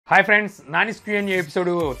Hi friends, Nani's Q&A episode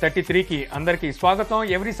 33 కి అందరికీ స్వాగతం.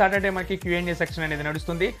 ఎవ్రీ సాటర్డే మనకి Q&A సెక్షన్ అనేది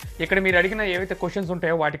నడుస్తుంది. ఇక్కడ మీరు అడిగిన ఏవైతే క్వశ్చన్స్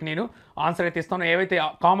ఉంటాయో వాటికి నేను ఆన్సర్ అయితే ఇస్తాను. ఏవైతే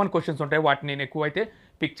కామన్ క్వశ్చన్స్ ఉంటాయో వాటిని నేను ఎక్కువైతే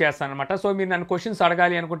పిక్ చేస్తాను అనమాట. సో మీరు నన్ను క్వశ్చన్స్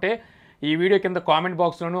అడగాలి అనుకుంటే ఈ వీడియో కింద కామెంట్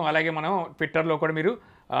బాక్స్లోను అలాగే మనం ట్విట్టర్లో కూడా మీరు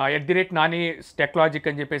 @Nanis టెక్లాజిక్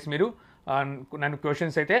అని చెప్పేసి మీరు నన్ను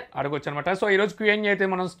క్వశ్చన్స్ అయితే అడగొచ్చు అనమాట. సో ఈరోజు Q&A అయితే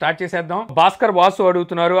మనం స్టార్ట్ చేసేద్దాం. భాస్కర్ వాసు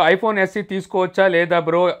అడుగుతున్నారు, ఐఫోన్ SE తీసుకోవచ్చా లేదా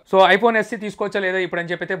బ్రో? సో ఐఫోన్ SE తీసుకోవచ్చా లేదా ఇప్పుడు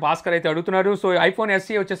అని చెప్పి భాస్కర్ అయితే అడుగుతున్నారు. సో ఐఫోన్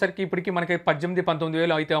SE వచ్చేసరికి ఇప్పటికి మనకి 18-19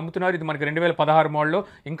 వేలు అయితే అమ్ముతున్నారు. ఇది మనకి 2016 మోడల్లో.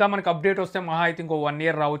 ఇంకా మనకి అప్డేట్ వస్తే మహా అయితే ఇంకో 1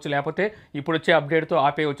 ఇయర్ రావచ్చు, లేకపోతే ఇప్పుడు వచ్చే అప్డేట్తో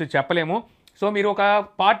ఆపేయవచ్చు, చెప్పలేము. సో మీరు ఒక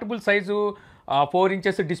పార్టబుల్ సైజు 4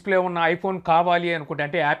 ఇంచెస్ డిస్ప్లే ఉన్న ఐఫోన్ కావాలి అనుకుంటే,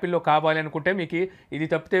 అంటే యాపిల్లో కావాలి అనుకుంటే మీకు ఇది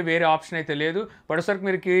తప్పితే వేరే ఆప్షన్ అయితే లేదు. బట్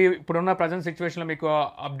మీరు ఇప్పుడున్న ప్రజెంట్ సిచ్యువేషన్లో మీకు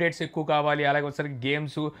అప్డేట్స్ ఎక్కువ కావాలి, అలాగే ఒకసారి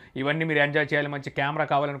గేమ్స్ ఇవన్నీ మీరు ఎంజాయ్ చేయాలి, మంచి కెమెరా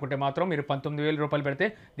కావాలనుకుంటే మాత్రం మీరు 19,000 రూపాయలు పెడితే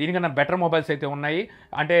దీనికన్నా బెటర్ మొబైల్స్ అయితే ఉన్నాయి.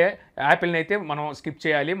 అంటే యాపిల్ని అయితే మనం స్కిప్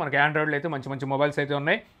చేయాలి, మనకి ఆండ్రాయిడ్లో అయితే మంచి మంచి మొబైల్స్ అయితే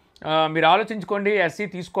ఉన్నాయి. మీరు ఆలోచించుకోండి. SE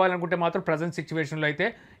తీసుకోవాలనుకుంటే మాత్రం ప్రజెంట్ సిచ్యువేషన్లో అయితే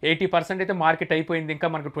 80% అయితే మార్కెట్ అయిపోయింది. ఇంకా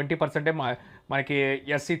మనకు 20% మనకి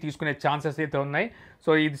SE తీసుకునే ఛాన్సెస్ అయితే ఉన్నాయి.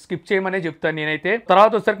 సో ఇది స్కిప్ చేయమనే చెప్తాను నేనైతే.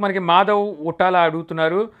 తర్వాత వచ్చేసరికి మనకి మాధవ్ ఉట్టాలా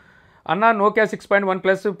అడుగుతున్నారు, అన్న నోకియా 6.1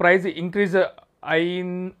 ప్లస్ ప్రైస్ ఇంక్రీజ్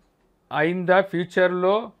అయిందా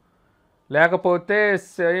ఫ్యూచర్లో, లేకపోతే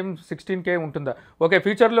సేమ్ 16K ఉంటుందా? ఓకే,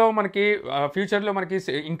 ఫ్యూచర్లో మనకి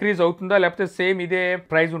ఇంక్రీజ్ అవుతుందా లేకపోతే సేమ్ ఇదే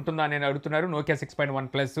ప్రైస్ ఉంటుందా అని అడుగుతున్నారు నోకియా 6.1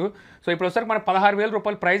 ప్లస్. సో ఇప్పుడు వచ్చేసరికి మనకి 16,000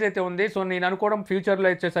 రూపాయల ప్రైస్ అయితే ఉంది. సో నేను అనుకోవడం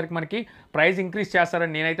ఫ్యూచర్లో వచ్చేసరికి మనకి ప్రైస్ ఇంక్రీజ్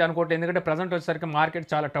చేస్తారని నేనైతే అనుకోవట్లేదు, ఎందుకంటే ప్రజెంట్ వచ్చేసరికి మార్కెట్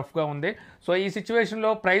చాలా టఫ్గా ఉంది. సో ఈ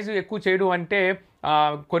సిచ్యువేషన్లో ప్రైస్ ఎక్కువ చేయడం అంటే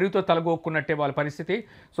కొరివితో తలగొక్కున్నట్టే వాళ్ళ పరిస్థితి.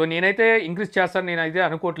 సో నేనైతే ఇంక్రీజ్ చేస్తాను నేనైతే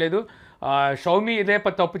అనుకోవట్లేదు. షౌమీ ఇదే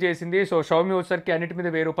తప్పు చేసింది. సో షౌమీ వచ్చేసరికి అన్నిటి మీద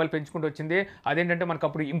 1000 రూపాయలు పెంచుకుంటూ వచ్చింది. అదేంటంటే మనకు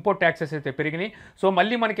అప్పుడు ఇంపోర్ట్ ట్యాక్సెస్ అయితే పెరిగినాయి. సో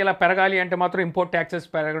మళ్ళీ మనకి ఇలా పెరగాలి అంటే మాత్రం ఇంపోర్ట్ ట్యాక్సెస్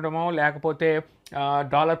పెరగడమో లేకపోతే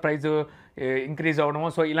డాలర్ ప్రైజ్ ఇంక్రీజ్ అవ్వడమో,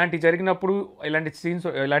 సో ఇలాంటివి జరిగినప్పుడు ఇలాంటి సీన్స్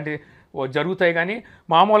ఇలాంటి జరుగుతాయి, కానీ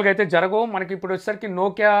మామూలుగా అయితే జరగవు. మనకి ఇప్పుడు వచ్చేసరికి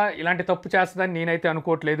నోకియా ఇలాంటి తప్పు చేస్తుందని నేనైతే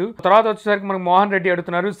అనుకోవట్లేదు. తర్వాత వచ్చేసరికి మనకు మోహన్ రెడ్డి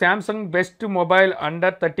అడుగుతున్నారు, Samsung best mobile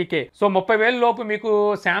under 30K. So 30,000 లోపు మీకు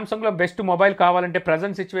శాంసంగ్లో బెస్ట్ మొబైల్ కావాలంటే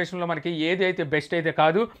ప్రజెంట్ సిచ్యువేషన్లో మనకి ఏది అయితే బెస్ట్ అయితే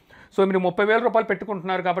కాదు. సో మీరు 30,000 రూపాయలు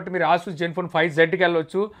పెట్టుకుంటున్నారు కాబట్టి మీరు ఆసూస్ జెన్ఫోన్ 5Zకి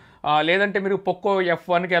వెళ్ళొచ్చు, లేదంటే మీరు పోకో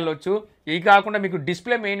F1కి వెళ్ళొచ్చు. ఇది కాకుండా మీకు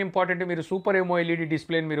డిస్ప్లే మెయిన్ ఇంపార్టెంట్. మీరు సూపర్ AMOLED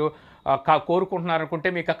డిస్ప్లేని మీరు కోరుకుంటున్నారు అనుకుంటే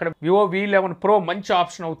మీకు అక్కడ వివో V11 Pro మంచి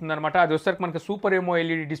ఆప్షన్ అవుతుంది అనమాట. అది వచ్చేసరికి మనకి super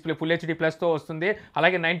AMOLED display full HD ప్లస్తో వస్తుంది.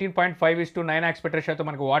 అలాగే 19.5:9 ఆస్పెక్ట్ రేషియోతో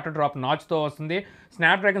మనకి వాటర్ డ్రాప్ నాచ్తో వస్తుంది.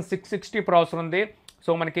 స్నాప్డ్రాగన్ 660 ప్రాసెసర్ ఉంది.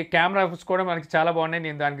 సో మనకి కెమెరాస్ కూడా మనకి చాలా బాగున్నాయి.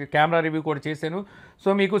 నేను దానికి కెమెరా రివ్యూ కూడా చేశాను. సో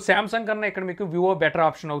మీకు శాంసంగ్ కన్నా ఇక్కడ మీకు వివో బెటర్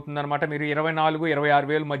ఆప్షన్ అవుతుంది అనమాట. మీరు 24-26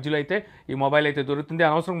 వేలు మధ్యలో అయితే ఈ మొబైల్ అయితే దొరుకుతుంది.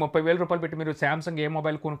 అనవసరం 30,000 రూపాయలు పెట్టి మీరు శాంసంగ్ ఏ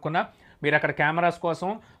మొబైల్ కొనుక్కున్నా మీరు అక్కడ కెమెరాస్ కోసం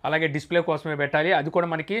అలాగే డిస్ప్లే కోసమే పెట్టాలి. అది కూడా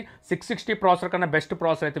మనకి 660 ప్రాసెసర్ కన్నా బెస్ట్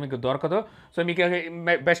ప్రాసెసర్ అయితే మీకు దొరకదు. సో మీకు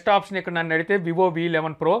బెస్ట్ ఆప్షన్ ఇక్కడ నన్ను అడిగితే Vivo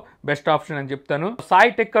V11 Pro best option అని చెప్తాను.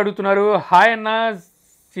 సాయి టెక్ అడుగుతున్నారు, హాయ్ అన్న,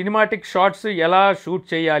 సినిమాటిక్ షార్ట్స్ ఎలా షూట్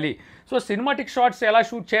చేయాలి? సో సినిమాటిక్ షార్ట్స్ ఎలా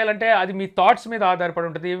షూట్ చేయాలంటే అది మీ థాట్స్ మీద ఆధారపడి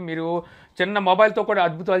ఉంటుంది. మీరు చిన్న మొబైల్తో కూడా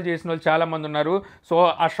అద్భుతాలు చేసిన వాళ్ళు చాలామంది ఉన్నారు. సో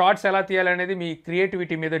ఆ షార్ట్స్ ఎలా తీయాలనేది మీ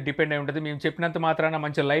క్రియేటివిటీ మీద డిపెండ్ అయి ఉంటుంది. మేము చెప్పినంత మాత్రాన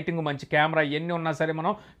మంచి లైటింగ్ మంచి కెమెరా ఎన్ని ఉన్నా సరే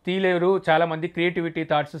మనం తీయలేరు. చాలామంది క్రియేటివిటీ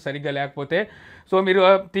థాట్స్ సరిగ్గా లేకపోతే. సో మీరు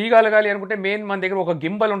తీయగలగాలి అనుకుంటే మెయిన్ మన దగ్గర ఒక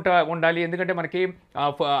గింబల్ ఉండాలి. ఎందుకంటే మనకి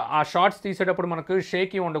ఆ షార్ట్స్ తీసేటప్పుడు మనకు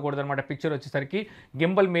షేకీ ఉండకూడదు అనమాట. పిక్చర్ వచ్చేసరికి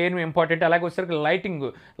గింబల్ మెయిన్ ఇంపార్టెంట్. అలాగే వచ్చేసరికి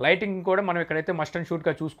లైటింగ్ కూడా మనం ఇక్కడైతే మస్ట్ అండ్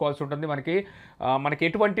షూట్గా చూసుకోవాల్సి ఉంటుంది. మనకి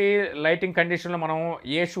ఎటువంటి లైటింగ్ కండిషన్లో మనం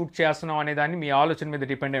ఏ షూట్ చేస్తున్నాం అనే దాన్ని మీ ఆలోచన మీద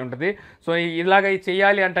డిపెండ్ అయి ఉంటుంది. సో ఇలాగ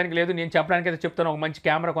చేయాలి అంటానికి లేదు, నేను చెప్పడానికి అయితే చెప్తాను. ఒక మంచి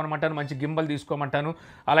కెమెరా కొనమంటాను, మంచి గింబల్ తీసుకోమంటాను,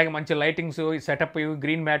 అలాగే మంచి lightings, setup,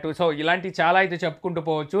 green mat, so ఇలాంటివి చాలా అయితే చెప్పుకుంటూ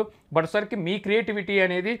పోవచ్చు. బట్ సరికి మీ క్రియేటివిటీ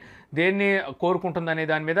అనేది దేన్ని కోరుకుంటుంది అనే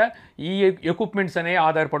దాని మీద ఈ ఎక్విప్మెంట్స్ అనేవి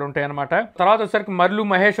ఆధారపడి ఉంటాయి అనమాట. తర్వాత వచ్చేసరికి మర్లు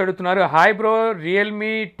మహేష్ అడుగుతున్నారు, hi bro,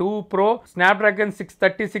 Realme 2 Pro Snapdragon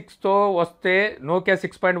 636తో వస్తే నోకియా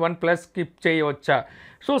 6.1 ప్లస్ స్కిప్ చేయవచ్చా?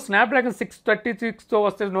 సో స్నాప్డ్రాగన్ 636తో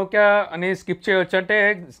వస్తే నోకియా అని స్కిప్ చేయవచ్చు అంటే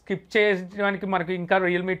స్కిప్ చేయడానికి మనకి ఇంకా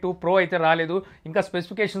రియల్మీ 2 Pro అయితే రాలేదు. ఇంకా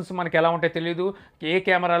స్పెసిఫికేషన్స్ మనకి ఎలా ఉంటాయో తెలియదు. ఏ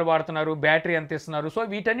కెమెరాలు వాడుతున్నారు, బ్యాటరీ ఎంత ఇస్తున్నారు, సో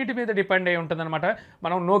వీటన్నిటి మీద డిపెండ్ అయి ఉంటుంది అనమాట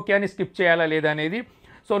మనం నోకియాని స్కిప్ చేయాలా లేదా అనేది.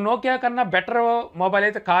 సో నోకియా కన్నా బెటర్ మొబైల్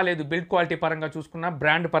అయితే కాలేదు బిల్డ్ క్వాలిటీ పరంగా చూసుకున్నా,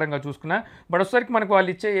 బ్రాండ్ పరంగా చూసుకున్నా. బట్ వచ్చేసరికి మనకు వాళ్ళు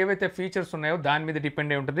ఇచ్చే ఏవైతే ఫీచర్స్ ఉన్నాయో దాని మీద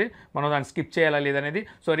డిపెండ్ అయి ఉంటుంది మనం దాన్ని స్కిప్ చేయాలా లేదనేది.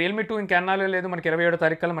 సో రియల్మీ 2 ఇంకెన్నాలో లేదు, మనకి 27వ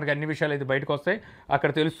తారీఖు కల్లా మనకి అన్ని విషయాలు అయితే బయటకు వస్తాయి,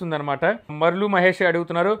 అక్కడ తెలుస్తుంది అనమాట. మర్లు మహేష్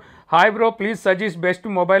అడుగుతున్నారు, hi bro, please suggest best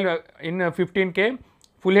mobile in 15K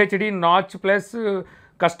full HD notch plus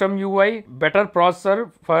custom UI, better processor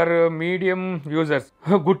for medium users,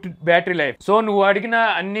 good battery life. So నువ్వు అడిగిన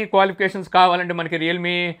అన్ని క్వాలిఫికేషన్స్ కావాలంటే మనకి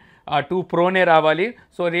రియల్మీ 2 ప్రోనే రావాలి.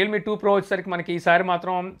 సో రియల్మీ 2 ప్రో వచ్చేసరికి మనకి ఈసారి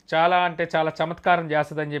మాత్రం చాలా అంటే చాలా చమత్కారం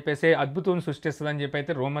చేస్తుందని చెప్పేసి, అద్భుతం సృష్టిస్తుందని చెప్పి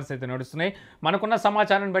అయితే రూమర్స్ అయితే నడుస్తున్నాయి. మనకున్న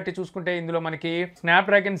సమాచారాన్ని బట్టి చూసుకుంటే ఇందులో మనకి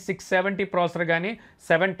స్నాప్డ్రాగన్ 670 ప్రాసెసర్ కానీ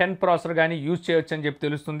 710 ప్రాసెసర్ కానీ యూజ్ చేయొచ్చు అని చెప్పి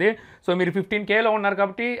తెలుస్తుంది. సో మీరు 15Kలో ఉన్నారు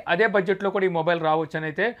కాబట్టి అదే బడ్జెట్లో కూడా ఈ మొబైల్ రావచ్చు అని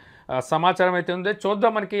అయితే సమాచారం అయితే ఉంది.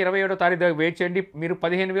 చూద్దాం, మనకి 27వ తారీఖు దాకా వెయిట్ చేయండి. మీరు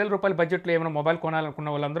 15,000 రూపాయల బడ్జెట్లో ఏమైనా మొబైల్ కొనాలనుకున్న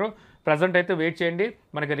వాళ్ళందరూ ప్రజెంట్ అయితే వెయిట్ చేయండి.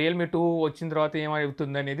 మనకి రియల్మీ 2 వచ్చిన తర్వాత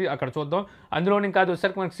ఏమవుతుంది అనేది అక్కడ చూద్దాం. అందులో ఇంకా అది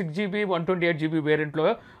వచ్చేసరికి మనకి 6GB 128GB వేరియంట్లో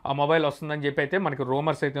ఆ మొబైల్ వస్తుందని చెప్పి అయితే మనకి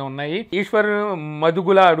రూమర్స్ అయితే ఉన్నాయి. ఈశ్వర్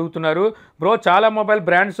మధుగుల అడుగుతున్నారు, బ్రో చాలా మొబైల్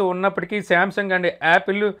బ్రాండ్స్ ఉన్నప్పటికీ శాంసంగ్ అండ్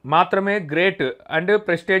యాపిల్ మాత్రమే గ్రేట్ అండ్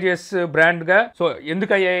ప్రెస్టీజియస్ బ్రాండ్గా సో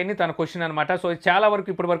ఎందుకు అయ్యాయని తన క్వశ్చన్ అనమాట. సో చాలా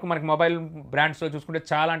వరకు ఇప్పటి వరకు మనకి మొబైల్ బ్రాండ్స్లో చూసుకుంటే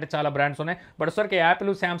చాలా అంటే చాలా బ్రాండ్స్ ఉన్నాయి. బట్ వచ్చేసరికి యాపిల్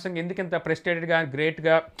శాంసంగ్ ఎందుకు ఇంత ప్రెస్టీజ్గా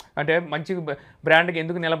గ్రేట్గా అంటే మంచి బ్రాండ్కి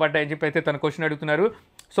ఎందుకు నిలబడ్డాయని చెప్పి అయితే తన క్వశ్చన్ అడుగుతున్నారు.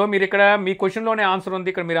 సో మీరు ఇక్కడ మీ క్వశ్చన్లోనే ఆన్సర్ ఉంది.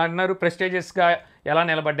 ఇక్కడ మీరు అన్నారు ప్రెస్టీజియస్గా ఎలా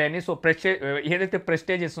నిలబడ్డాయని. సో ఏదైతే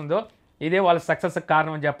ప్రెస్టీజియస్ ఉందో ఇదే వాళ్ళ సక్సెస్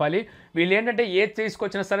కారణం అని చెప్పాలి. వీళ్ళు ఏంటంటే ఏది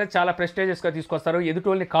తీసుకొచ్చినా సరే చాలా ప్రెస్టీజియస్గా తీసుకొస్తారు,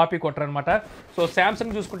 ఎదుటోళ్ళని కాపీ కొట్టరనమాట. సో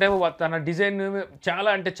శాంసంగ్ చూసుకుంటే తన డిజైన్ చాలా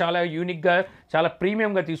అంటే చాలా యూనిక్గా చాలా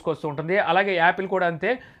ప్రీమియంగా తీసుకొస్తూ ఉంటుంది. అలాగే యాపిల్ కూడా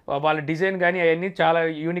అంతే, వాళ్ళ డిజైన్ కానీ అవన్నీ చాలా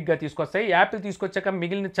యూనిక్గా తీసుకొస్తాయి. యాపిల్ తీసుకొచ్చాక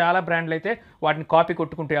మిగిలిన చాలా బ్రాండ్లు అయితే వాటిని కాపీ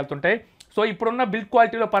కొట్టుకుంటూ వెళ్తుంటాయి. సో ఇప్పుడున్న బిల్డ్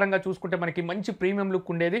క్వాలిటీలో పరంగా చూసుకుంటే మనకి మంచి ప్రీమియం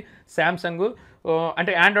లుక్ ఉండేది శాంసంగ్.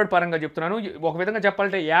 అంటే ఆండ్రాయిడ్ పరంగా చెప్తున్నాను. ఒక విధంగా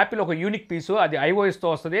చెప్పాలంటే యాపిల్ ఒక యూనిక్ పీసు, అది ఐఓఎస్తో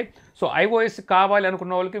వస్తుంది. సో ఐఓఎస్ కావాలి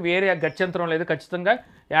అనుకున్న వాళ్ళకి వేరే గత్యంతరం లేదు, ఖచ్చితంగా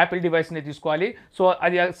యాపిల్ డివైస్ని తీసుకోవాలి. సో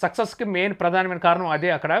అది సక్సెస్కి మెయిన్ ప్రధానమైన కారణం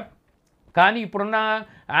అదే అక్కడ. కానీ ఇప్పుడున్న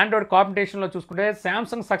ఆండ్రాయిడ్ కాంపిటీషన్లో చూసుకుంటే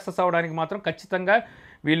శాంసంగ్ సక్సెస్ అవ్వడానికి మాత్రం ఖచ్చితంగా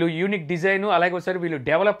వీళ్ళు యూనిక్ డిజైను, అలాగే ఒకసారి వీళ్ళు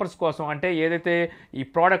డెవలపర్స్ కోసం అంటే ఏదైతే ఈ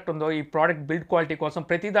ప్రోడక్ట్ ఉందో ఈ ప్రోడక్ట్ బిల్డ్ క్వాలిటీ కోసం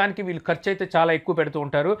ప్రతిదానికి వీళ్ళు ఖర్చు అయితే చాలా ఎక్కువ పెడుతూ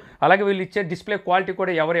ఉంటారు. అలాగే వీళ్ళు ఇచ్చే డిస్ప్లే క్వాలిటీ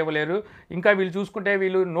కూడా ఎవరు ఇవ్వలేరు. ఇంకా వీళ్ళు చూసుకుంటే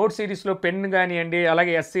వీళ్ళు నోట్ సిరీస్లో పెన్ కానివ్వండి,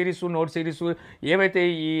 అలాగే ఎస్ సిరీస్, నోట్ సిరీస్ ఏవైతే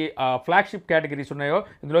ఈ ఫ్లాగ్షిప్ కేటగిరీస్ ఉన్నాయో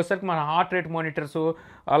ఇందులో వచ్చేసరికి మన హార్ట్ రేట్ మానిటర్స్,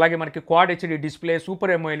 అలాగే మనకి క్వాడ్ హెచ్డి డిస్ప్లే,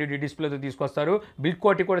 సూపర్ ఎమ్ఓఎల్ఈడి డిస్ప్లేతో తీసుకొస్తారు. బిల్డ్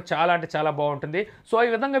క్వాలిటీ కూడా చాలా అంటే చాలా బాగుంటుంది. సో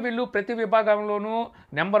ఈ విధంగా వీళ్ళు ప్రతి విభాగంలోనూ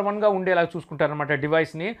నెంబర్ 1గా ఉండేలా చూసుకుంటారు అనమాట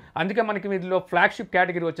డివైస్ని. అందుకే మనకి వీటిలో ఫ్లాగ్షిప్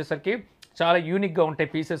కేటగిరీ వచ్చేసరికి చాలా యూనిక్గా ఉంటాయి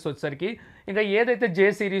పీసెస్ వచ్చేసరికి. ఇంకా ఏదైతే జే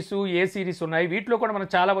సిరీస్, ఏ సిరీస్ ఉన్నాయి వీటిలో కూడా మనం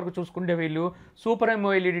చాలా వరకు చూసుకుంటే వీళ్ళు సూపర్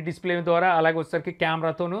ఎమ్ఓఎల్ఈడి డిస్ప్లే ద్వారా అలాగే వచ్చేసరికి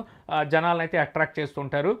కెమెరాతోనూ జనాలను అయితే అట్రాక్ట్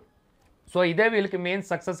చేస్తుంటారు. సో ఇదే వీళ్ళకి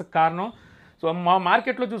మెయిన్ సక్సెస్ కారణం. సో మా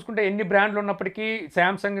మార్కెట్లో చూసుకుంటే ఎన్ని బ్రాండ్లు ఉన్నప్పటికీ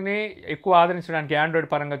శాంసంగ్ని ఎక్కువ ఆదరించడానికి ఆండ్రాయిడ్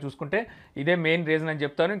పరంగా చూసుకుంటే ఇదే మెయిన్ రీజన్ అని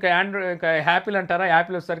చెప్తాను. ఇంకా యాపిల్ అంటారా,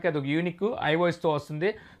 యాపిల్ వచ్చేసరికి అది ఒక యూనిక్ ఐఓఎస్తో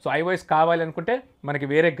వస్తుంది. సో ఐఓఎస్ కావాలనుకుంటే మనకి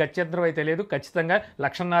వేరే గత్యంతరం అయితే లేదు, ఖచ్చితంగా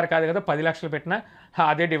 1,500,000 కాదు కదా 10 లక్షలు పెట్టినా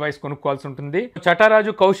అదే డివైస్ కొనుక్కోవాల్సి ఉంటుంది.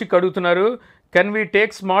 చటారాజు కౌశిక్ అడుగుతున్నారు, can we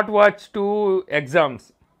take smart watch to exams?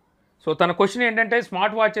 So తన క్వశ్చన్ ఏంటంటే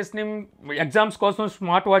స్మార్ట్ వాచెస్ని ఎగ్జామ్స్ కోసం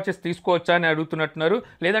స్మార్ట్ వాచెస్ తీసుకోవచ్చా అని అడుగుతున్నట్టున్నారు,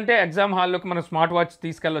 లేదంటే ఎగ్జామ్ హాల్లోకి మనం స్మార్ట్ వాచ్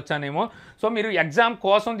తీసుకెళ్ళొచ్చానేమో. సో మీరు ఎగ్జామ్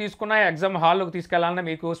కోసం తీసుకున్న ఎగ్జామ్ హాల్లోకి తీసుకెళ్ళాలన్నా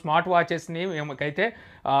మీకు స్మార్ట్ వాచెస్ని మేమకైతే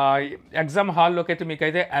ఎగ్జామ్ హాల్లోకి అయితే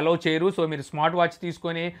మీకైతే అలౌ చేయరు. సో మీరు స్మార్ట్ వాచ్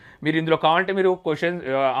తీసుకొని మీరు ఇందులో కావాలంటే మీరు క్వశ్చన్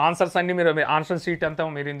ఆన్సర్స్ అన్ని మీరు ఆన్సర్ షీట్ అంతా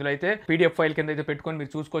మీరు ఇందులో అయితే పీడిఎఫ్ ఫైల్ కింద అయితే పెట్టుకొని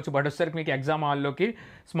మీరు చూసుకోవచ్చు. బట్ వచ్చేసరికి మీకు ఎగ్జామ్ హాల్లోకి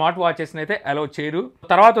స్మార్ట్ వాచెస్ని అయితే అలౌ చేయరు.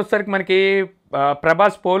 తర్వాత వచ్చేసరికి మనకి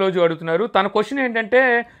ప్రభాస్ పోలోజు అడుగుతున్నారు, తన క్వశ్చన్ ఏంటంటే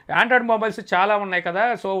ఆండ్రాయిడ్ మొబైల్స్ చాలా ఉన్నాయి కదా,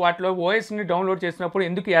 సో వాటిలో ఓఎస్ని డౌన్లోడ్ చేసినప్పుడు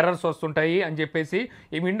ఎందుకు ఎర్రర్స్ వస్తుంటాయి అని చెప్పేసి.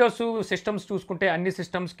 ఈ విండోస్ సిస్టమ్స్ చూసుకుంటే అన్ని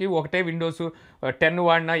సిస్టమ్స్కి ఒకటే విండోస్ 10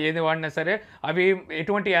 వాడినా ఏది వాడినా సరే అవి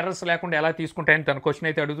ఎటువంటి ఎర్రర్స్ లేకుండా ఎలా తీసుకుంటాయని తన క్వశ్చన్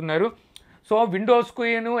అయితే అడుగుతున్నారు. సో విండోస్కి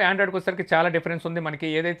ఆండ్రాయిడ్కి వచ్చేసరికి చాలా డిఫరెన్స్ ఉంది. మనకి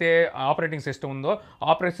ఏదైతే ఆపరేటింగ్ సిస్టమ్ ఉందో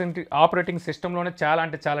ఆపరేటింగ్ సిస్టంలోనే చాలా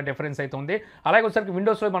అంటే చాలా డిఫరెన్స్ అయితే ఉంది. అలాగే వచ్చేసరికి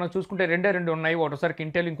విండోస్లో మనం చూసుకుంటే రెండు ఉన్నాయి, ఒకటిసరికి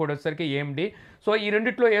ఇంటెల్, ఇంకోటి వచ్చేసరికి ఏఎండి. సో ఈ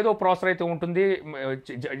రెండిట్లో ఏదో ప్రాసెసర్ అయితే ఉంటుంది.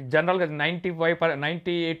 జనరల్గా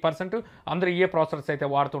 98% అందరూ ఏ ప్రాసెసర్స్ అయితే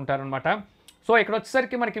వాడుతుంటారనమాట. సో ఇక్కడ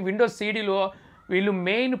వచ్చేసరికి మనకి విండోస్ సిడీలో వీళ్ళు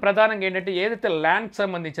మెయిన్ ప్రధానంగా ఏంటంటే ఏదైతే ల్యాన్కి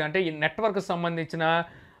సంబంధించిన అంటే ఈ నెట్వర్క్ సంబంధించిన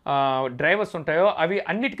డ్రైవర్స్ ఉంటాయో అవి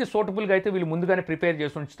అన్నిటికీ సూటబుల్గా అయితే వీళ్ళు ముందుగానే ప్రిపేర్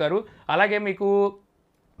చేసి ఉంచుతారు. అలాగే మీకు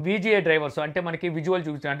విజిఏ డ్రైవర్స్ అంటే మనకి విజువల్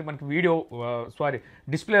చూపించడం అంటే మనకి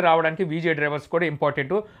డిస్ప్లే రావడానికి విజిఏ డ్రైవర్స్ కూడా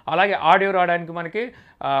ఇంపార్టెంట్. అలాగే ఆడియో రావడానికి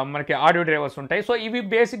మనకి ఆడియో డ్రైవర్స్ ఉంటాయి. సో ఇవి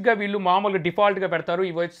బేసిక్గా వీళ్ళు మామూలుగా డిఫాల్ట్గా పెడతారు.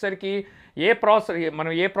 ఇవి వచ్చేసరికి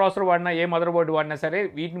మనం ఏ ప్రాసెసర్ వాడినా ఏ మదర్ బోర్డు వాడినా సరే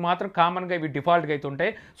వీటిని మాత్రం కామన్గా ఇవి డిఫాల్ట్గా అయితే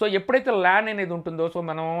ఉంటాయి. సో ఎప్పుడైతే ల్యాన్ అనేది ఉంటుందో సో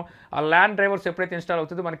మనం ఆ ల్యాన్ డ్రైవర్స్ ఎప్పుడైతే ఇన్స్టాల్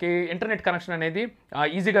అవుతుందో మనకి ఇంటర్నెట్ కనెక్షన్ అనేది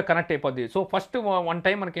ఈజీగా కనెక్ట్ అయిపోద్ది. సో ఫస్ట్ వన్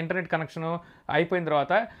టైం మనకి ఇంటర్నెట్ కనెక్షన్ అయిపోయిన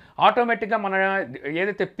తర్వాత ఆటోమేటిక్గా మన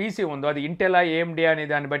ఏదైతే పీసీ ఉందో అది ఇంటెలా ఏఎండి అనే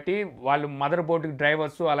దాన్ని బట్టి వాళ్ళు మదర్ బోర్డు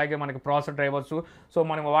డ్రైవర్స్ అలాగే మనకి ప్రాసెసర్ డ్రైవర్స్ సో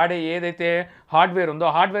మనం వాడే ఏదైతే హార్డ్వేర్ ఉందో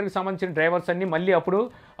హార్డ్వేర్కి సంబంధించిన డ్రైవర్స్ అన్నీ మళ్ళీ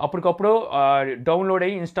అప్పటికప్పుడు డౌన్లోడ్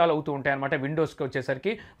అయ్యి ఇన్స్టాల్ అవుతూ ఉంటాయి అనమాట విండోస్కి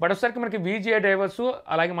వచ్చేసరికి. బట్ వచ్చేసరికి మనకి VGA డ్రైవర్స్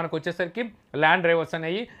అలాగే మనకు వచ్చేసరికి ల్యాన్ డ్రైవర్స్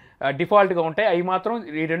అనేవి డిఫాల్ట్గా ఉంటాయి. అవి మాత్రం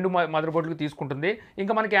ఈ 2 మదర్ బోర్డులకు తీసుకుంటుంది.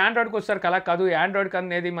 ఇంకా మనకి ఆండ్రాయిడ్కి వచ్చేసరికి అలా కాదు. ఆండ్రాయిడ్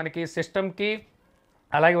అనేది మనకి సిస్టమ్కి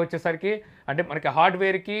అలాగే వచ్చేసరికి అంటే మనకి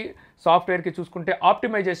హార్డ్వేర్కి సాఫ్ట్వేర్కి చూసుకుంటే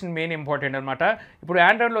ఆప్టిమైజేషన్ మెయిన్ ఇంపార్టెంట్ అనమాట. ఇప్పుడు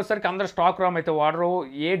ఆండ్రాయిడ్లో వచ్చేసరికి అందరూ స్టాక్ రామ్ అయితే వాడరు.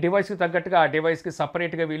 ఏ డివైస్కి తగ్గట్టుగా ఆ డివైస్కి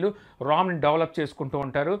సపరేట్గా వీళ్ళు రామ్ని డెవలప్ చేసుకుంటూ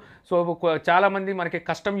ఉంటారు. సో చాలామంది మనకి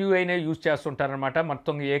కస్టమ్ యూఐనే యూజ్ చేస్తుంటారు అనమాట.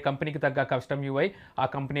 మొత్తం ఏ కంపెనీకి తగ్గ కస్టమ్ యూఐ ఆ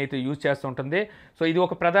కంపెనీ అయితే యూజ్ చేస్తుంటుంది. సో ఇది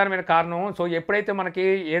ఒక ప్రధానమైన కారణం. సో ఎప్పుడైతే మనకి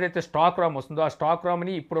ఏదైతే స్టాక్ రామ్ వస్తుందో ఆ స్టాక్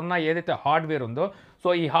రామ్ని ఇప్పుడున్న ఏదైతే హార్డ్వేర్ ఉందో సో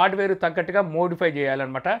ఈ హార్డ్వేర్ తగ్గట్టుగా మోడిఫై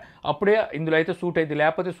చేయాలన్నమాట. అప్పుడే ఇందులో అయితే సూట్ అయింది,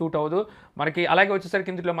 లేకపోతే సూట్ అవ్వదు మనకి. అలాగే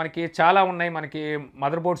వచ్చేసరికి ఇందులో మనకి చాలా ఉన్నాయి. మనకి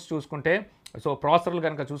మదర్ బోర్డ్స్ చూసుకుంటే సో ప్రాసెసర్లు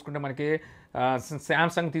కనుక చూసుకుంటే మనకి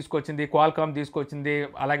శాంసంగ్ తీసుకొచ్చింది, క్వాల్కామ్ తీసుకొచ్చింది,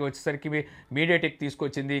 అలాగే వచ్చేసరికి మీడియాటెక్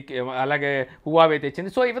తీసుకొచ్చింది, అలాగే హువావే తెచ్చింది.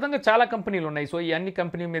 సో ఈ విధంగా చాలా కంపెనీలు ఉన్నాయి. సో ఈ అన్ని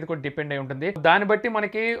కంపెనీ మీద కూడా డిపెండ్ అయి ఉంటుంది. దాన్ని బట్టి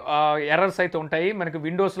మనకి ఎర్రర్స్ అయితే ఉంటాయి. మనకి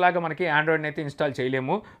విండోస్ లాగా మనకి ఆండ్రాయిడ్ని అయితే ఇన్స్టాల్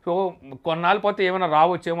చేయలేము. సో కొన్నాళ్ళు పోతే ఏమైనా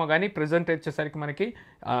రావచ్చేమో కానీ ప్రెజెంట్ వచ్చేసరికి మనకి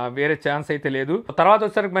వేరే ఛాన్స్ అయితే లేదు. తర్వాత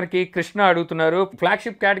వచ్చేసరికి మనకి కృష్ణ అడుగుతున్నారు,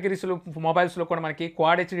 ఫ్లాగ్షిప్ కేటగిరీస్లో మొబైల్స్లో కూడా మనకి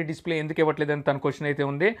క్వాడ్ హెచ్డి డిస్ప్లే ఎందుకు ఇవ్వట్లేదు అని తన క్వశ్చన్ అయితే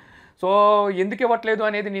ఉంది. సో ఎందుకు ఇవ్వట్లేదు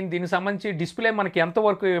అనేది నేను దీనికి సంబంధించి డిస్ప్లే మనకి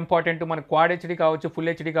ఎంతవరకు ఇంపార్టెంట్, మనకి క్వాడ్ హెచ్డి కావచ్చు, ఫుల్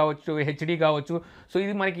హెచ్డి కావచ్చు, హెచ్డి కావచ్చు, సో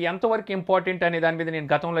ఇది మనకి ఎంతవరకు ఇంపార్టెంట్ అనే దాని మీద నేను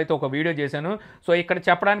గతంలో అయితే ఒక వీడియో చేశాను. సో ఇక్కడ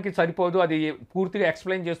చెప్పడానికి సరిపోదు, అది పూర్తిగా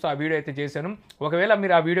ఎక్స్ప్లెయిన్ చేస్తూ ఆ వీడియో అయితే చేశాను. ఒకవేళ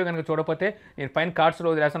మీరు ఆ వీడియో కనుక చూడకపోతే నేను పైన కార్డ్స్లో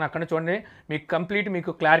వదిలేస్తాను, అక్కడ చూడండి,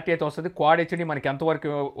 మీకు క్లారిటీ అయితే వస్తుంది. క్వాడ్ హెచ్డి మనకి ఎంతవరకు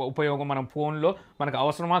ఉపయోగం, మన ఫోన్లో మనకు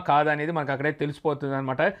అవసరమా కాదా అనేది మనకు అక్కడే తెలిసిపోతుంది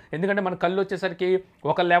అనమాట. ఎందుకంటే మన కళ్ళు వచ్చేసరికి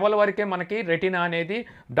ఒక లెవెల్ వరకే మనకి రెటీనా అనేది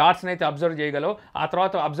డాట్స్ని అయితే అబ్జర్వ్ చేయగలవు, ఆ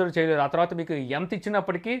తర్వాత అబ్జర్వ్ చేయలేదు. ఆ తర్వాత మీకు ఎంత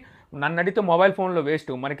ఇచ్చినప్పటికీ నన్ను అడిగితే మొబైల్ ఫోన్లో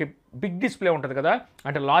వేస్ట్. మనకి బిగ్ డిస్ప్లే ఉంటుంది కదా,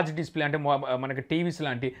 అంటే లార్జ్ డిస్ప్లే అంటే మనకి టీవీస్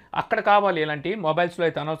లాంటి అక్కడ కావాలి. ఇలాంటి మొబైల్స్లో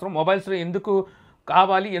అయితే అనవసరం. మొబైల్స్లో ఎందుకు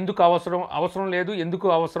కావాలి, ఎందుకు అవసరం లేదు, ఎందుకు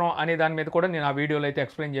అవసరం అనే దాని మీద కూడా నేను ఆ వీడియోలో అయితే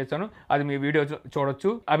ఎక్స్ప్లెయిన్ చేశాను. అది మీ వీడియో చూడొచ్చు.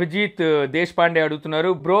 అభిజిత్ దేశపాండే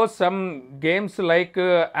అడుగుతున్నారు, bro some games like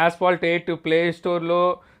asphalt 8 play స్టోర్లో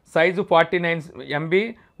సైజు 49 MB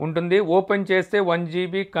ఉంటుంది, ఓపెన్ చేస్తే 1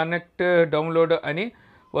 GB కనెక్ట్ డౌన్లోడ్ అని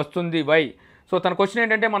వస్తుంది, వై? సో తన క్వశ్చన్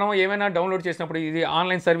ఏంటంటే, మనం ఏమైనా డౌన్లోడ్ చేసినప్పుడు, ఇది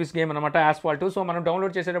ఆన్లైన్ సర్వీస్ గేమ్ అనమాట ఆస్ఫాల్ట్. సో మనం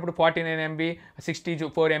డౌన్లోడ్ చేసేటప్పుడు 49 MB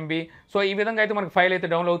 64 MB సో ఈ విధంగా అయితే మనకి ఫైల్ అయితే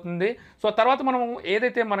డౌన్లోడ్ అవుతుంది. సో తర్వాత మనం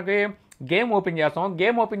ఏదైతే మనకి గేమ్ ఓపెన్ చేస్తాం,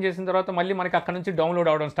 గేమ్ ఓపెన్ చేసిన తర్వాత మళ్ళీ మనకి అక్కడ నుంచి డౌన్లోడ్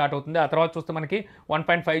అవ్వడం స్టార్ట్ అవుతుంది. ఆ తర్వాత చూస్తే మనకి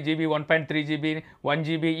 1.5 GB 1.3 GB 1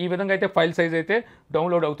 GB ఈ విధంగా అయితే ఫైల్ సైజ్ అయితే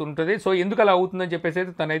డౌన్లోడ్ అవుతుంటుంది. సో ఎందుకు అలా అవుతుందని చెప్పేసి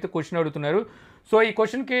అయితే తనైతే క్వశ్చన్ అడుగుతున్నారు. సో ఈ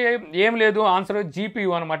క్వశ్చన్కి ఏం లేదు, ఆన్సర్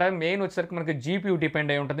GPU అనమాట. మెయిన్ వచ్చేసరికి మనకి GPU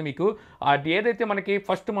డిపెండ్ అయి ఉంటుంది. మీకు అది ఏదైతే మనకి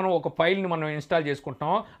ఫస్ట్ మనం ఒక ఫైల్ని మనం ఇన్స్టాల్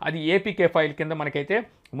చేసుకుంటామో అది APK ఫైల్ కింద మనకైతే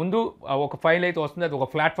ముందు ఒక ఫైల్ అయితే వస్తుంది, అది ఒక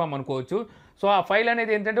ప్లాట్ఫామ్ అనుకోవచ్చు. సో ఆ ఫైల్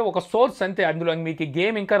అనేది ఏంటంటే ఒక సోర్స్ అంతే, అందులో మీకు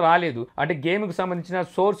గేమ్ ఇంకా రాలేదు, అంటే గేమ్కి సంబంధించిన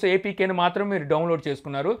సోర్స్ APKని మాత్రం మీరు డౌన్లోడ్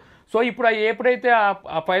చేసుకున్నారు. సో ఇప్పుడు ఎప్పుడైతే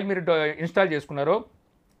ఆ ఫైల్ మీరు ఇన్స్టాల్ చేసుకున్నారో,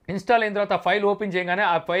 ఇన్స్టాల్ అయిన తర్వాత ఆ ఫైల్ ఓపెన్ చేయగానే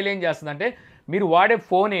ఆ ఫైల్ ఏం చేస్తుందంటే మీరు వాడే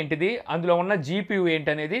ఫోన్ ఏంటిది, అందులో ఉన్న GPU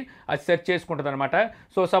ఏంటనేది అది సెర్చ్ చేసుకుంటుంది అనమాట.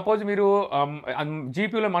 సో సపోజ్ మీరు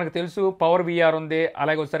GPUలో మనకు తెలుసు పవర్ VR ఉంది,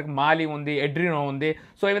 అలాగే వచ్చేసరికి మాలి ఉంది, ఎడ్రినో ఉంది.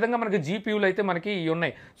 సో ఈ విధంగా మనకి GPUలు అయితే మనకి ఇవి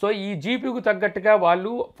ఉన్నాయి. సో ఈ GPUకు తగ్గట్టుగా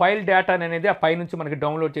వాళ్ళు ఫైల్ డేటా అనేది ఆ పై నుంచి మనకి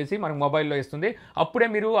డౌన్లోడ్ చేసి మనకి మొబైల్లో ఇస్తుంది. అప్పుడే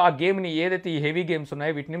మీరు ఆ గేమ్ని, ఏదైతే ఈ హెవీ గేమ్స్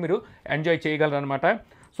ఉన్నాయో వీటిని మీరు ఎంజాయ్ చేయగలరు అనమాట.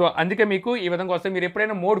 సో అందుకే మీకు ఈ విధంగా వస్తే మీరు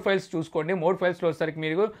ఎప్పుడైనా మోడ్ ఫైల్స్ చూసుకోండి. మోడ్ ఫైల్స్లో వచ్చేసరికి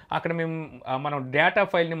మీరు అక్కడ మనం డేటా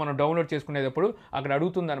ఫైల్ని మనం డౌన్లోడ్ చేసుకునేటప్పుడు అక్కడ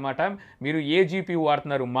అడుగుతుంది అనమాట, మీరు ఏ GPU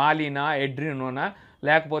వాడుతున్నారు, మాలీనా, ఎడ్రినోనా,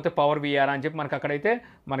 లేకపోతే పవర్ VR అని చెప్పి మనకి అక్కడైతే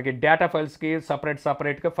మనకి డేటా ఫైల్స్కి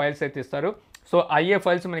సపరేట్గా ఫైల్స్ అయితే ఇస్తారు. సో అయ్యే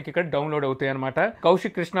ఫైల్స్ మనకి ఇక్కడ డౌన్లోడ్ అవుతాయి అనమాట.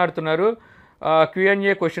 కౌశిక్ కృష్ణ ఆడుతున్నారు,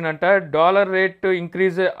 Q&A క్వశ్చన్ అంట, డాలర్ రేట్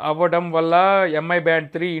ఇంక్రీజ్ అవ్వడం వల్ల MI band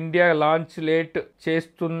 3 India launch late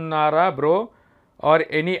చేస్తున్నారా bro, or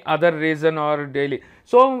any other reason are daily?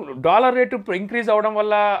 So dollar rate increase అవ్వడం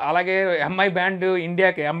వల్ల, అలాగే MI బ్యాండ్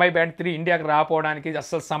 3 ఇండియాకి రాకపోవడానికి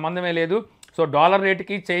అసలు సంబంధమే లేదు. సో డాలర్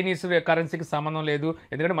రేటుకి చైనీస్ కరెన్సీకి సంబంధం లేదు.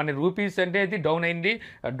 ఎందుకంటే మన రూపీస్ అనేది డౌన్ అయింది,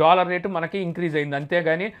 డాలర్ రేటు మనకి ఇంక్రీజ్ అయింది,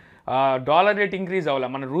 అంతేగాని డాలర్ రేట్ ఇంక్రీజ్ అవ్వాలి,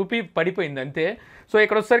 మన రూపీ పడిపోయింది అంతే. సో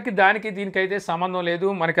ఇక్కడ వచ్చేసరికి దీనికైతే సంబంధం లేదు.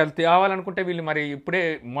 మనకి అది తేవాలనుకుంటే వీళ్ళు మరి ఇప్పుడే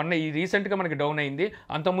మొన్న ఈ రీసెంట్గా మనకి డౌన్ అయింది,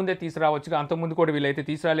 అంతకుముందే తీసుకురావచ్చు, అంతకుముందు కూడా వీళ్ళైతే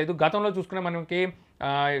తీసుకురాలేదు. గతంలో చూసుకునే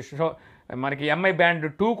మనకి MI బ్యాండ్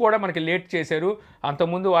 2 కూడా మనకి లేట్ చేశారు.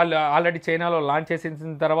 అంతకుముందు వాళ్ళు ఆల్రెడీ చైనాలో లాంచ్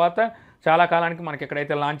చేసిన తర్వాత చాలా కాలానికి మనకి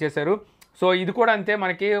ఎక్కడైతే లాంచ్ చేశారు. సో ఇది కూడా అంతే,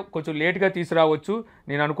 మనకి కొంచెం లేట్గా తీసుకురావచ్చు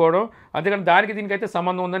నేను అనుకోవడం. అందుకని దానికి దీనికైతే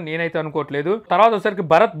సంబంధం ఉందని నేనైతే అనుకోవట్లేదు. తర్వాత ఒకసారికి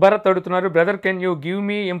భరత్ అడుగుతున్నారు, brother can you give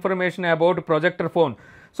me information about projector phone.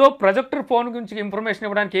 So projector phone గురించి ఇన్ఫర్మేషన్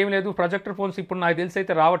ఇవ్వడానికి ఏం లేదు. ప్రొజెక్టర్ ఫోన్స్ ఇప్పుడు నాకు తెలిసి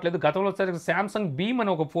అయితే రావట్లేదు. గతంలో వచ్చేసరికి శాంసంగ్ బీమ్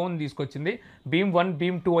అని ఒక ఫోన్ తీసుకొచ్చింది, బీమ్ 1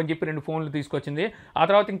 బీమ్ 2 అని చెప్పి 2 ఫోన్లు తీసుకొచ్చింది. ఆ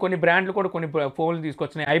తర్వాత ఇంకొన్ని బ్రాండ్లు కూడా కొన్ని ఫోన్లు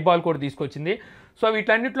తీసుకొచ్చినాయి, ఐబాల్ కూడా తీసుకొచ్చింది. సో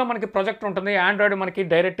వీటన్నిటిలో మనకి ప్రొజెక్టర్ ఉంటుంది. ఆండ్రాయిడ్ మనకి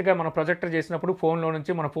డైరెక్ట్గా మనం ప్రొజెక్టర్ చేసినప్పుడు ఫోన్లో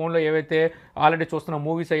నుంచి మన ఫోన్లో ఏవైతే ఆల్రెడీ చూస్తున్న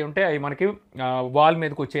మూవీస్ అయి ఉంటే అవి మనకి వాల్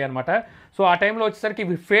మీదకి వచ్చాయి అనమాట. సో ఆ టైంలో వచ్చేసరికి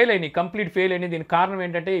ఇవి ఫెయిల్ అయినాయి, కంప్లీట్ ఫెయిల్ అయినాయి. దీనికి కారణం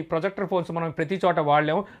ఏంటంటే ఈ ప్రొజెక్టర్ ఫోన్స్ మనం ప్రతి చోట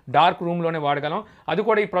వాడలేము, డార్క్ రూమ్లోనే వాడగలం. అది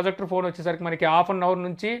కూడా ఈ ప్రొజెక్టర్ ఫోన్ వచ్చేసరికి మనకి హాఫ్ అన్ అవర్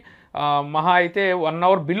నుంచి మహా అయితే 1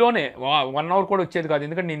 అవర్ బిలోనే, 1 అవర్ కూడా వచ్చేది కాదు,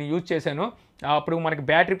 ఎందుకంటే నేను యూజ్ చేశాను. అప్పుడు మనకి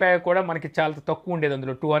బ్యాటరీ ప్యాక్ కూడా మనకి చాలా తక్కువ ఉండేది,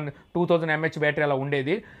 అందులో 2000 mAh బ్యాటరీ అలా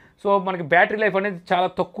ఉండేది. సో మనకి బ్యాటరీ లైఫ్ అనేది చాలా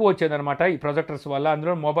తక్కువ వచ్చేది అనమాట ఈ ప్రొజెక్టర్స్ వల్ల.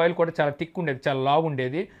 అందులో మొబైల్ కూడా చాలా థిక్ ఉండేది, చాలా లావు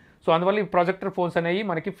ఉండేది. సో అందువల్ల ఈ ప్రొజెక్టర్ ఫోన్స్ అనేవి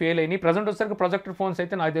మనకి ఫెయిల్ అయినాయి. ప్రజెంట్ వచ్చేసరికి ప్రొజెక్టర్ ఫోన్స్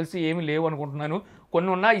అయితే నాకు తెలిసి ఏమీ లేవు అనుకుంటున్నాను.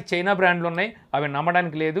 కొన్ని ఉన్నాయి, ఈ చైనా బ్రాండ్లు ఉన్నాయి, అవి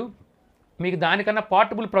నమ్మడానికి లేదు. మీకు దానికన్నా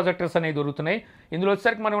పోర్టబుల్ ప్రొజెక్టర్స్ అనేవి దొరుకుతున్నాయి. ఇందులో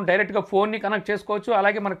వచ్చేసరికి మనం డైరెక్ట్గా ఫోన్ని కనెక్ట్ చేసుకోవచ్చు.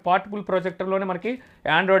 అలాగే మనకి పోర్టబుల్ ప్రొజెక్టర్లోనే మనకి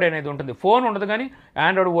ఆండ్రాయిడ్ అనేది ఉంటుంది, ఫోన్ ఉండదు కానీ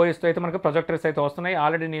ఆండ్రాయిడ్ ఓఎస్తో అయితే మనకి ప్రొజెక్టర్స్ అయితే వస్తున్నాయి.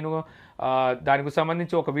 ఆల్రెడీ నేను దానికి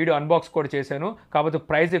సంబంధించి ఒక వీడియో అన్బాక్స్ కూడా చేశాను, కాకపోతే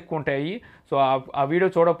ప్రైస్ ఎక్కువ ఉంటాయి. సో ఆ వీడియో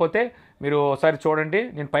చూడకపోతే మీరు ఒకసారి చూడండి,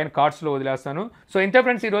 నేను పైన కార్డ్స్లో వదిలేస్తాను. సో ఇంతే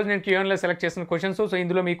ఫ్రెండ్స్, ఈరోజు నేను Q&Aలో సెలెక్ట్ చేసిన క్వశ్చన్స్. సో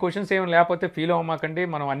ఇందులో మీ క్వశ్చన్స్ ఏమైనా లేకపోతే ఫీల్ అవ్వమాకండి,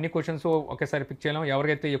 మనం అన్ని క్వశ్చన్స్ ఒకేసారి పిక్ చేయలేము.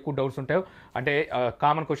 ఎవరికైతే ఎక్కువ డౌట్స్ ఉంటాయో, అంటే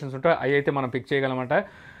కామన్ క్వశ్చన్స్ ఉంటాయో అవి అయితే మనం పిక్ చేయగలమంట.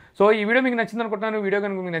 సో ఈ వీడియో మీకు నచ్చింది అనుకుంటున్నాను. వీడియో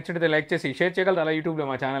కనుక మీకు నచ్చినట్లయితే లైక్ చేసి షేర్ చేయగలరు. అలా యూట్యూబ్లో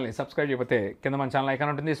మా ఛానల్ని సబ్స్క్రైబ్ చేయకపోతే కింద మన ఛానల్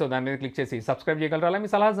ఐకాన్ ఉంటుంది, సో దాని మీద క్లిక్ చేసి సబ్స్క్రైబ్ చేయగలరు. అలా మీ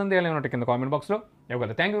సలహా సందేహాలు ఏమైనా కింద కామెంట్ బాక్స్లో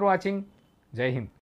ఇవ్వగలరు. Thank you for watching. జై హింద్.